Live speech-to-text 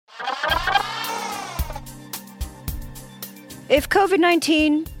If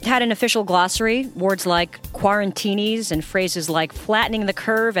COVID-19 had an official glossary, words like quarantinis and phrases like flattening the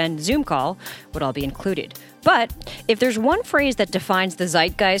curve and Zoom call would all be included. But if there's one phrase that defines the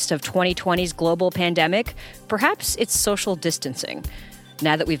zeitgeist of 2020's global pandemic, perhaps it's social distancing.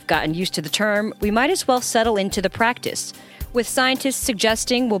 Now that we've gotten used to the term, we might as well settle into the practice. With scientists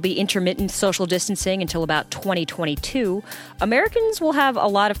suggesting we'll be intermittent social distancing until about 2022, Americans will have a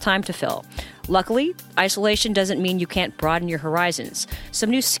lot of time to fill. Luckily, isolation doesn't mean you can't broaden your horizons. Some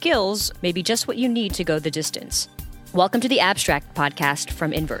new skills may be just what you need to go the distance. Welcome to the Abstract podcast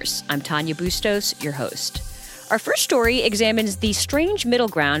from Inverse. I'm Tanya Bustos, your host. Our first story examines the strange middle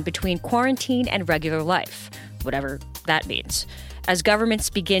ground between quarantine and regular life, whatever that means. As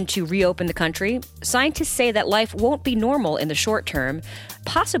governments begin to reopen the country, scientists say that life won't be normal in the short term,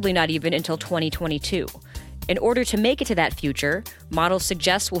 possibly not even until 2022. In order to make it to that future, models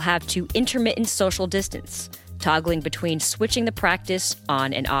suggest we'll have to intermittent social distance, toggling between switching the practice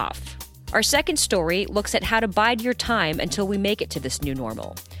on and off. Our second story looks at how to bide your time until we make it to this new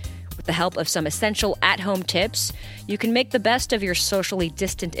normal. With the help of some essential at-home tips, you can make the best of your socially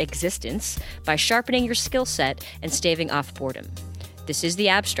distant existence by sharpening your skill set and staving off boredom. This is The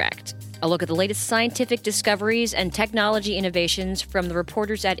Abstract, a look at the latest scientific discoveries and technology innovations from the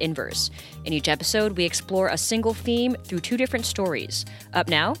reporters at Inverse. In each episode, we explore a single theme through two different stories. Up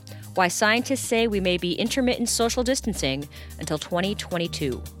now, why scientists say we may be intermittent social distancing until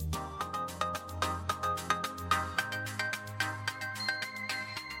 2022.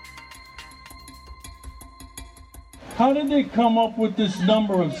 How did they come up with this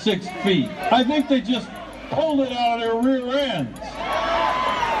number of 6 feet? I think they just pulled it out of their rear ends.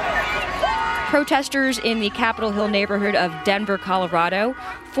 Protesters in the Capitol Hill neighborhood of Denver, Colorado,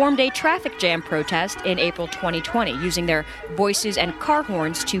 formed a traffic jam protest in April 2020, using their voices and car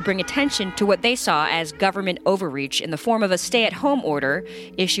horns to bring attention to what they saw as government overreach in the form of a stay-at-home order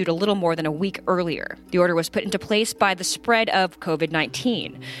issued a little more than a week earlier. The order was put into place by the spread of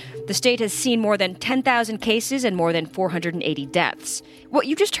COVID-19. The state has seen more than 10,000 cases and more than 480 deaths. What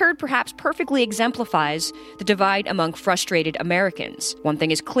you just heard perhaps perfectly exemplifies the divide among frustrated Americans. One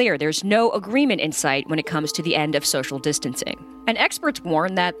thing is clear, there's no agreement in sight when it comes to the end of social distancing. And experts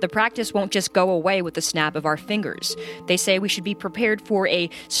warn that the practice won't just go away with the snap of our fingers. They say we should be prepared for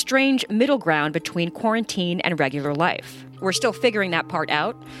a strange middle ground between quarantine and regular life. We're still figuring that part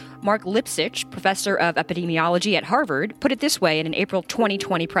out. Mark Lipsitch, professor of epidemiology at Harvard, put it this way in an April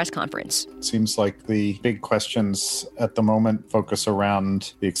 2020 press conference. It seems like the big questions at the moment focus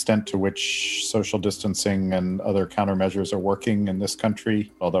around the extent to which social distancing and other countermeasures are working in this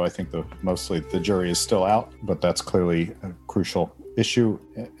country, although I think mostly the jury is still out, but that's clearly a crucial issue.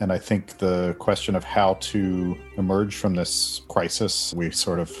 And I think the question of how to emerge from this crisis, we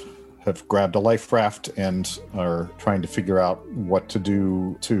sort of have grabbed a life raft and are trying to figure out what to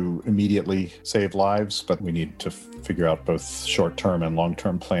do to immediately save lives, but we need to figure out both short-term and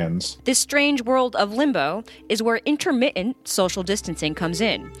long-term plans. This strange world of limbo is where intermittent social distancing comes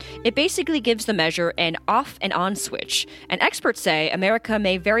in. It basically gives the measure an off and on switch, and experts say America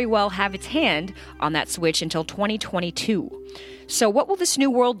may very well have its hand on that switch until 2022. So what will this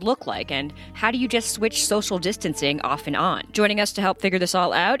new world look like, and how do you just switch social distancing off and on? Joining us to help figure this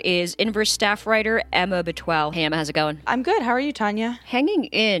all out is Inverse staff writer Emma Betwell. Hey, Emma, how's it going? I'm good. How are you, Tanya? Hanging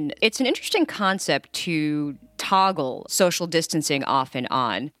in. It's an interesting concept to toggle social distancing off and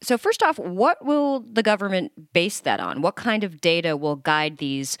on. So first off, what will the government base that on? What kind of data will guide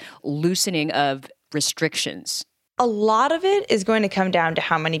these loosening of restrictions? A lot of it is going to come down to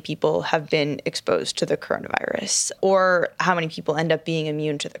how many people have been exposed to the coronavirus or how many people end up being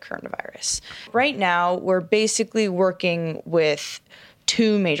immune to the coronavirus. Right now, we're basically working with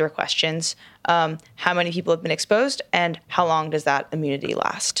two major questions. How many people have been exposed and how long does that immunity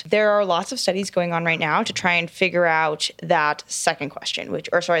last? There are lots of studies going on right now to try and figure out that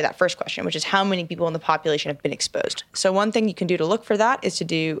that first question, which is how many people in the population have been exposed. So one thing you can do to look for that is to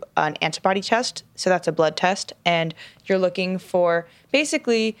do an antibody test. So that's a blood test. And you're looking for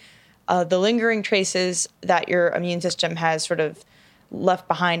basically the lingering traces that your immune system has sort of left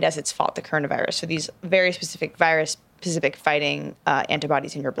behind as it's fought the coronavirus. So these very specific virus-specific fighting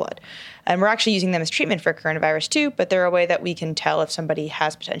antibodies in your blood. And we're actually using them as treatment for coronavirus too, but they're a way that we can tell if somebody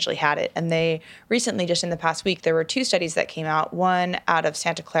has potentially had it. And they recently, just in the past week, there were two studies that came out, one out of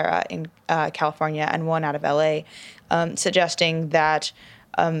Santa Clara in California and one out of LA, suggesting that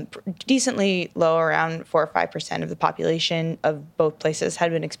decently low, around 4 or 5% of the population of both places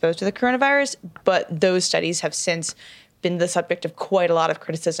had been exposed to the coronavirus, but those studies have since been the subject of quite a lot of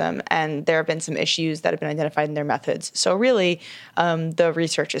criticism, and there have been some issues that have been identified in their methods. So really, the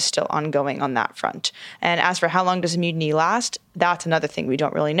research is still ongoing on that front. And as for how long does immunity last, that's another thing we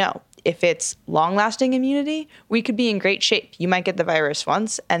don't really know. If it's long-lasting immunity, we could be in great shape. You might get the virus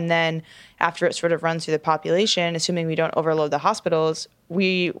once, and then after it sort of runs through the population, assuming we don't overload the hospitals,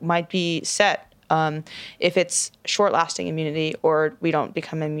 we might be set. If it's short-lasting immunity or we don't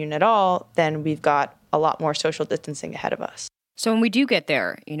become immune at all, then we've got a lot more social distancing ahead of us. So when we do get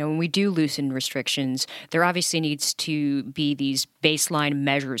there, when we do loosen restrictions, there obviously needs to be these baseline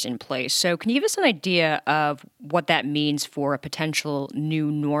measures in place. So can you give us an idea of what that means for a potential new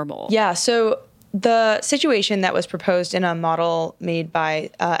normal? Yeah, so the situation that was proposed in a model made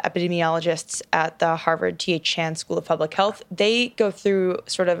by epidemiologists at the Harvard T.H. Chan School of Public Health, they go through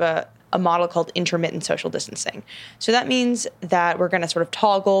sort of a model called intermittent social distancing. So that means that we're going to sort of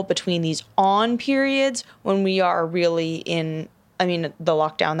toggle between these on periods when we are really in, the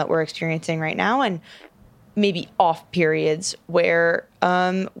lockdown that we're experiencing right now, and maybe off periods where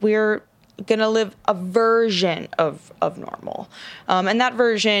we're going to live a version of normal. And that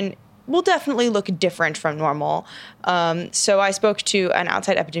version will definitely look different from normal. So I spoke to an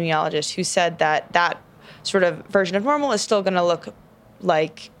outside epidemiologist who said that sort of version of normal is still going to look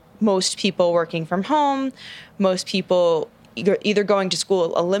like most people working from home, most people either going to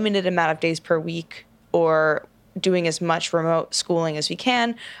school a limited amount of days per week or doing as much remote schooling as we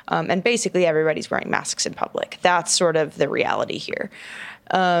can. And basically everybody's wearing masks in public. That's sort of the reality here.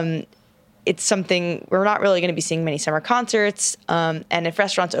 It's something we're not really going to be seeing many summer concerts. And if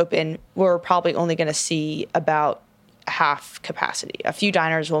restaurants open, we're probably only going to see about half capacity. A few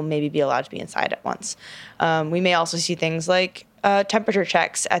diners will maybe be allowed to be inside at once. We may also see things like temperature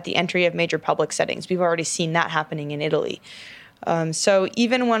checks at the entry of major public settings. We've already seen that happening in Italy. So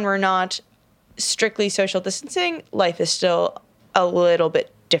even when we're not strictly social distancing, life is still a little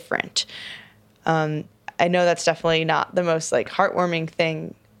bit different. I know that's definitely not the most heartwarming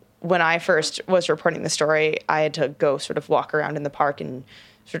thing. When I first was reporting the story, I had to go sort of walk around in the park and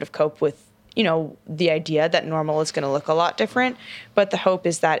sort of cope with the idea that normal is going to look a lot different. But the hope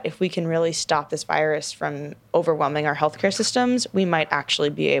is that if we can really stop this virus from overwhelming our healthcare systems, we might actually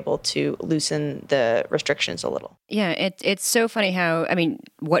be able to loosen the restrictions a little. Yeah, it's so funny how,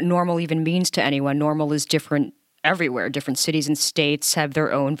 what normal even means to anyone. Normal is different everywhere. Different cities and states have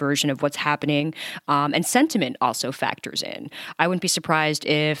their own version of what's happening. And sentiment also factors in. I wouldn't be surprised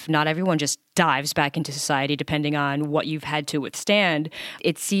if not everyone just dives back into society depending on what you've had to withstand.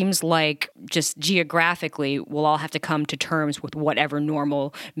 It seems like just geographically, we'll all have to come to terms with whatever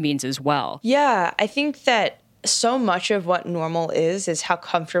normal means as well. Yeah, I think that so much of what normal is how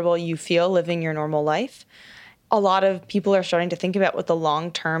comfortable you feel living your normal life. A lot of people are starting to think about what the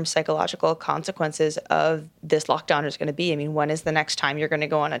long-term psychological consequences of this lockdown is going to be. When is the next time you're going to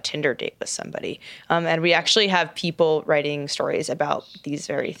go on a Tinder date with somebody? And we actually have people writing stories about these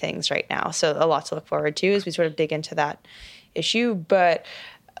very things right now. So a lot to look forward to as we sort of dig into that issue. But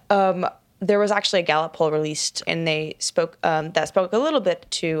there was actually a Gallup poll released, and they spoke a little bit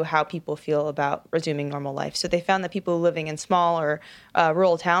to how people feel about resuming normal life. So they found that people living in small or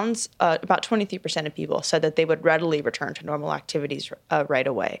rural towns, about 23% of people said that they would readily return to normal activities right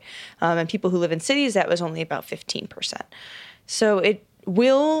away. And people who live in cities, that was only about 15%. So it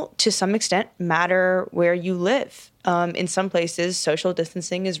will, to some extent, matter where you live. In some places, social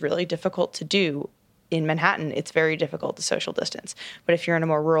distancing is really difficult to do. In Manhattan, it's very difficult to social distance. But if you're in a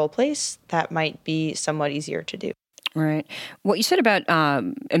more rural place, that might be somewhat easier to do. Right. What you said about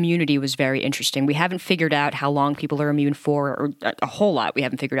immunity was very interesting. We haven't figured out how long people are immune for, or a whole lot we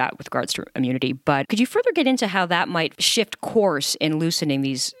haven't figured out with regards to immunity. But could you further get into how that might shift course in loosening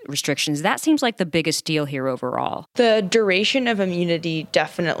these restrictions? That seems like the biggest deal here overall. The duration of immunity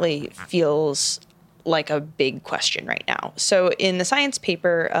definitely feels like a big question right now. So in the science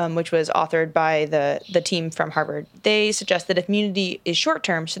paper, which was authored by the team from Harvard, they suggest that if immunity is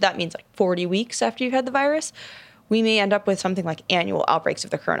short-term, so that means 40 weeks after you've had the virus, we may end up with something like annual outbreaks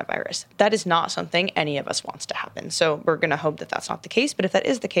of the coronavirus. That is not something any of us wants to happen. So we're going to hope that that's not the case. But if that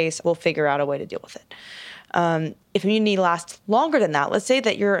is the case, we'll figure out a way to deal with it. If immunity lasts longer than that, let's say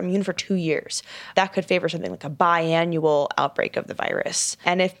that you're immune for 2 years, that could favor something like a biannual outbreak of the virus.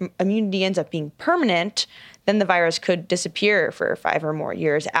 And if immunity ends up being permanent, then the virus could disappear for 5 or more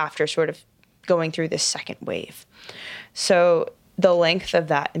years after sort of going through this second wave. So the length of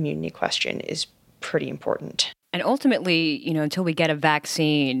that immunity question is pretty important. And ultimately, until we get a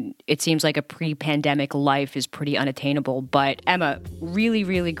vaccine, it seems like a pre-pandemic life is pretty unattainable. But Emma, really,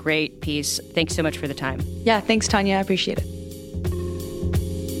 really great piece. Thanks so much for the time. Yeah, thanks, Tanya. I appreciate it.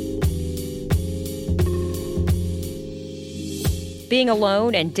 Being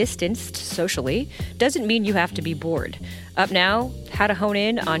alone and distanced socially doesn't mean you have to be bored. Up now, how to hone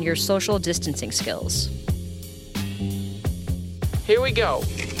in on your social distancing skills. Here we go.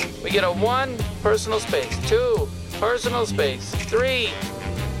 We get a 1, personal space. 2, personal space. 3,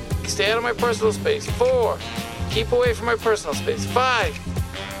 stay out of my personal space. 4, keep away from my personal space.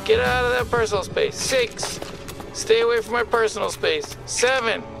 5, get out of that personal space. 6, stay away from my personal space.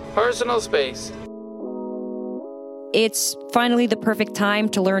 7, personal space. It's finally the perfect time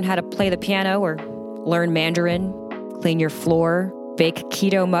to learn how to play the piano or learn Mandarin, clean your floor, bake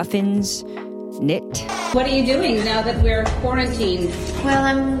keto muffins, knit. What are you doing now that we're quarantined? Well,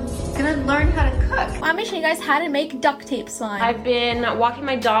 I'm gonna learn how to cook. I'm gonna show you guys how to make duct tape slime. I've been walking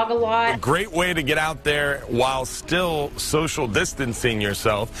my dog a lot. A great way to get out there while still social distancing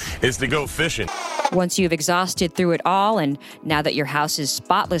yourself is to go fishing. Once you've exhausted through it all, and now that your house is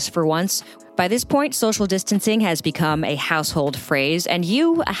spotless for once, by this point, social distancing has become a household phrase, and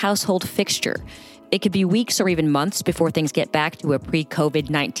you a household fixture. It could be weeks or even months before things get back to a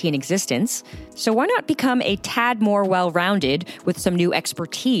pre-COVID-19 existence. So why not become a tad more well-rounded with some new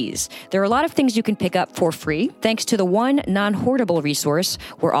expertise? There are a lot of things you can pick up for free, thanks to the one non-hoardable resource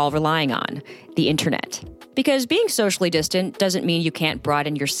we're all relying on, the internet. Because being socially distant doesn't mean you can't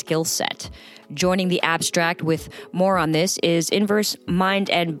broaden your skill set. Joining the Abstract with more on this is Inverse Mind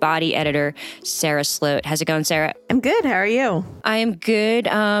and Body editor Sarah Sloat. How's it going, Sarah? I'm good. How are you? I am good.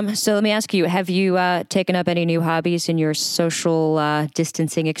 So let me ask you, have you taken up any new hobbies in your social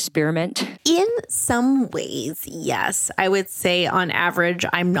distancing experiment? In some ways, yes. I would say on average,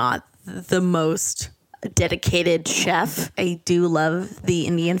 I'm not the most dedicated chef. I do love the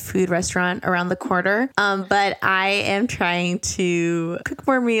Indian food restaurant around the corner. But I am trying to cook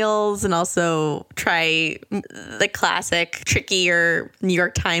more meals and also try the classic, trickier New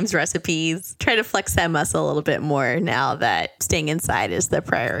York Times recipes. Try to flex that muscle a little bit more now that staying inside is the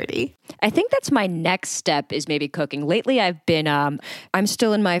priority. I think that's my next step is maybe cooking. Lately, I've been, I'm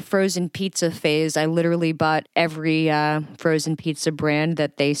still in my frozen pizza phase. I literally bought every frozen pizza brand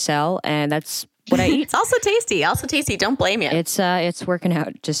that they sell, and that's what I eat. It's also tasty. Don't blame you. It's working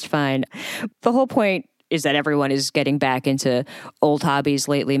out just fine. The whole point is that everyone is getting back into old hobbies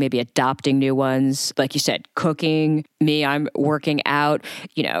lately, maybe adopting new ones. Like you said, cooking. Me, I'm working out.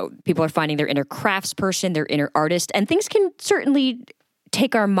 You know, people are finding their inner craftsperson, their inner artist, and things can certainly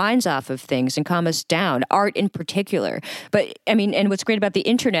take our minds off of things and calm us down, art in particular. But I mean, and what's great about the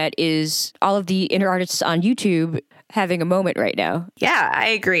internet is all of the inner artists on YouTube having a moment right now. Yeah, I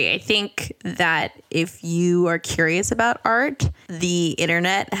agree. I think that if you are curious about art, the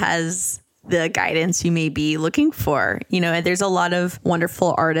internet has the guidance you may be looking for. You know, there's a lot of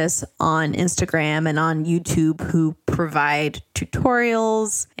wonderful artists on Instagram and on YouTube who provide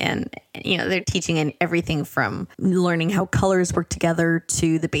tutorials, and, you know, they're teaching in everything from learning how colors work together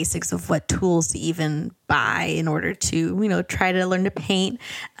to the basics of what tools to even buy in order to, you know, try to learn to paint.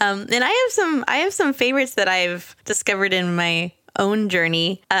 And I have some favorites that I've discovered in my own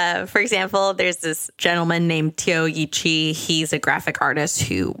journey. For example, there's this gentleman named Teo Yichi. He's a graphic artist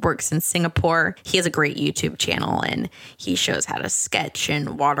who works in Singapore. He has a great YouTube channel and he shows how to sketch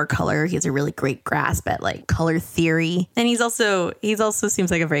and watercolor. He has a really great grasp at like color theory. And he's also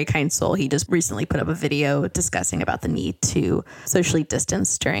seems like a very kind soul. He just recently put up a video discussing about the need to socially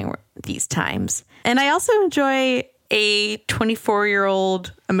distance during these times. And I also enjoy a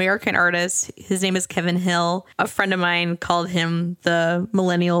 24-year-old American artist. His name is Kevin Hill. A friend of mine called him the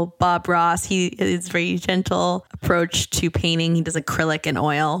millennial Bob Ross. He is very gentle approach to painting. He does acrylic and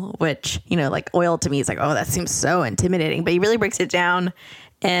oil, which, you know, like oil to me is like, oh, that seems so intimidating. But he really breaks it down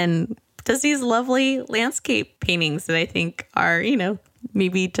and does these lovely landscape paintings that I think are, you know,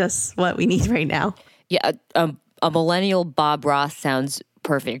 maybe just what we need right now. Yeah, a millennial Bob Ross sounds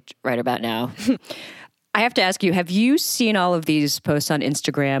perfect right about now. I have to ask you, have you seen all of these posts on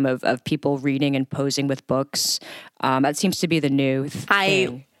Instagram of people reading and posing with books? That seems to be the new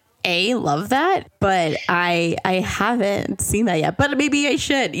thing. I love that, but I haven't seen that yet. But maybe I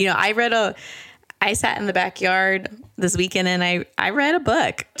should. You know, I sat in the backyard this weekend and I read a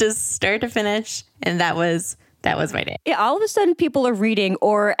book, just start to finish, and that was my day. Yeah, all of a sudden people are reading,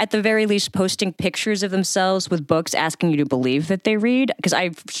 or at the very least posting pictures of themselves with books, asking you to believe that they read, because I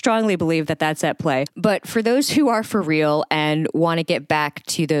strongly believe that that's at play. But for those who are for real and want to get back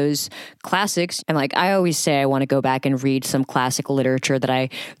to those classics, and like I always say, I want to go back and read some classic literature that I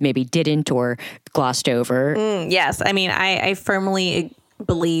maybe didn't or glossed over. Yes, I mean, I firmly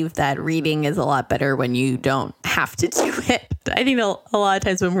believe that reading is a lot better when you don't have to do it. I think a lot of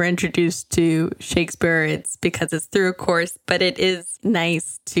times when we're introduced to Shakespeare, it's because it's through a course, but it is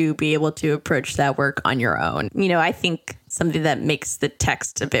nice to be able to approach that work on your own. You know, I think something that makes the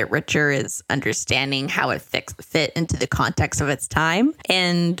text a bit richer is understanding how it fit into the context of its time.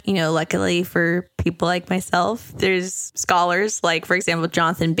 And, luckily for people like myself, there's scholars like, for example,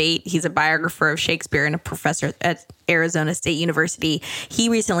 Jonathan Bate. He's a biographer of Shakespeare and a professor at Arizona State University. He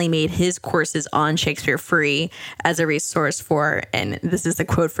recently made his courses on Shakespeare free as a resource for, and this is a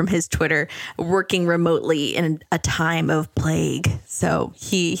quote from his Twitter, working remotely in a time of plague. So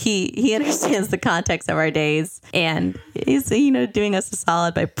he understands the context of our days, and is doing us a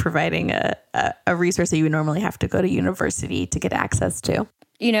solid by providing a resource that you would normally have to go to university to get access to.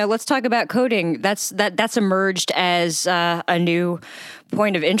 Let's talk about coding. That's emerged as a new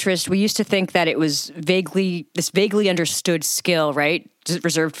point of interest. We used to think that it was vaguely understood skill, right?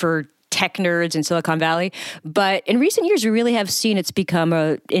 Reserved for tech nerds in Silicon Valley. But in recent years, we really have seen it's become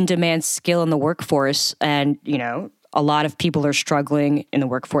a in-demand skill in the workforce. And, a lot of people are struggling in the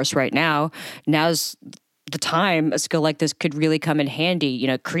workforce right now. Now's the time a skill like this could really come in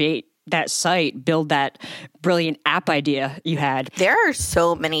handy, create that site, build that brilliant app idea you had. There are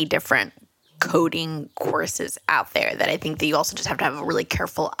so many different coding courses out there that I think that you also just have to have a really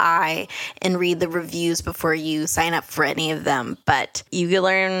careful eye and read the reviews before you sign up for any of them. But you can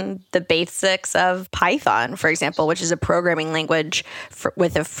learn the basics of Python, for example, which is a programming language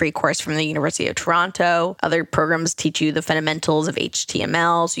with a free course from the University of Toronto. Other programs teach you the fundamentals of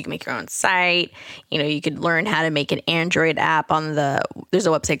HTML, so you can make your own site. You could learn how to make an Android app there's a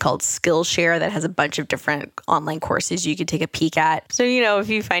website called Skillshare that has a bunch of different online courses you could take a peek at. So, if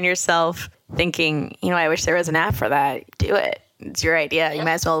you find yourself thinking, I wish there was an app for that, do it. It's your idea. You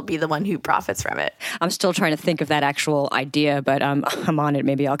might as well be the one who profits from it. I'm still trying to think of that actual idea, but I'm on it.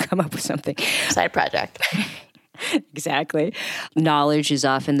 Maybe I'll come up with something. Side project. Exactly. Knowledge is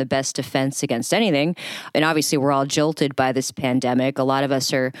often the best defense against anything. And obviously, we're all jolted by this pandemic. A lot of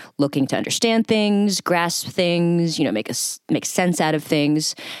us are looking to understand things, grasp things, make sense out of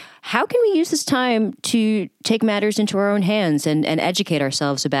things. How can we use this time to take matters into our own hands and educate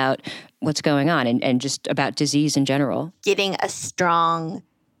ourselves about what's going on and just about disease in general? Getting a strong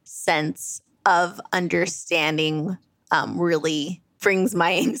sense of understanding really brings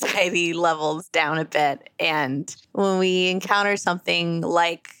my anxiety levels down a bit. And when we encounter something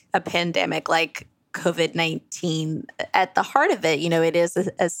like a pandemic, like COVID-19, at the heart of it, it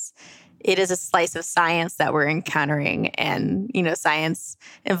is a slice of science that we're encountering. And, science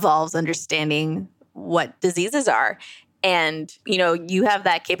involves understanding what diseases are. And, you have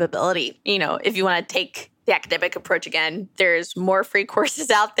that capability. If you want to take the academic approach again, there's more free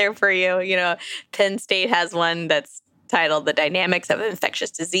courses out there for you. Penn State has one that's titled The Dynamics of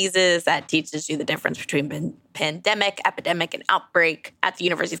Infectious Diseases that teaches you the difference between pandemic, epidemic, and outbreak. At the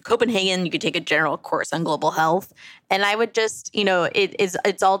University of Copenhagen, you could take a general course on global health. And I would just,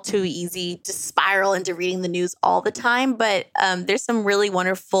 it's all too easy to spiral into reading the news all the time. But there's some really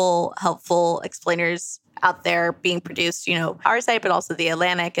wonderful, helpful explainers out there being produced, our site, but also the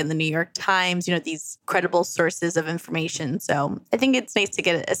Atlantic and the New York Times, these credible sources of information. So I think it's nice to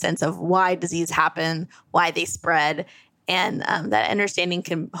get a sense of why disease happen, why they spread, and that understanding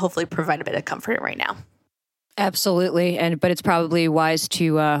can hopefully provide a bit of comfort right now. Absolutely. But it's probably wise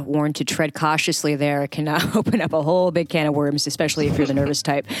to warn to tread cautiously there. It can open up a whole big can of worms, especially if you're the nervous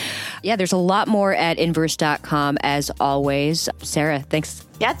type. Yeah, there's a lot more at inverse.com as always. Sarah, thanks.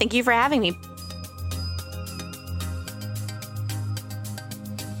 Yeah, thank you for having me.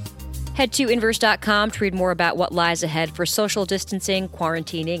 Head to inverse.com to read more about what lies ahead for social distancing,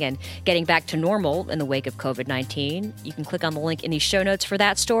 quarantining, and getting back to normal in the wake of COVID-19. You can click on the link in the show notes for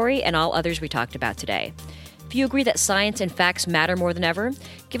that story and all others we talked about today. If you agree that science and facts matter more than ever,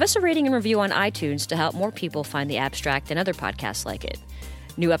 give us a rating and review on iTunes to help more people find The Abstract and other podcasts like it.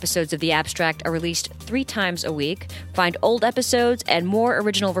 New episodes of The Abstract are released 3 times a week. Find old episodes and more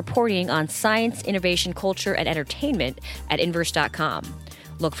original reporting on science, innovation, culture, and entertainment at inverse.com.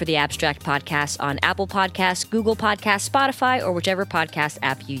 Look for The Abstract Podcast on Apple Podcasts, Google Podcasts, Spotify, or whichever podcast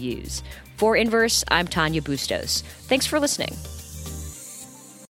app you use. For Inverse, I'm Tanya Bustos. Thanks for listening.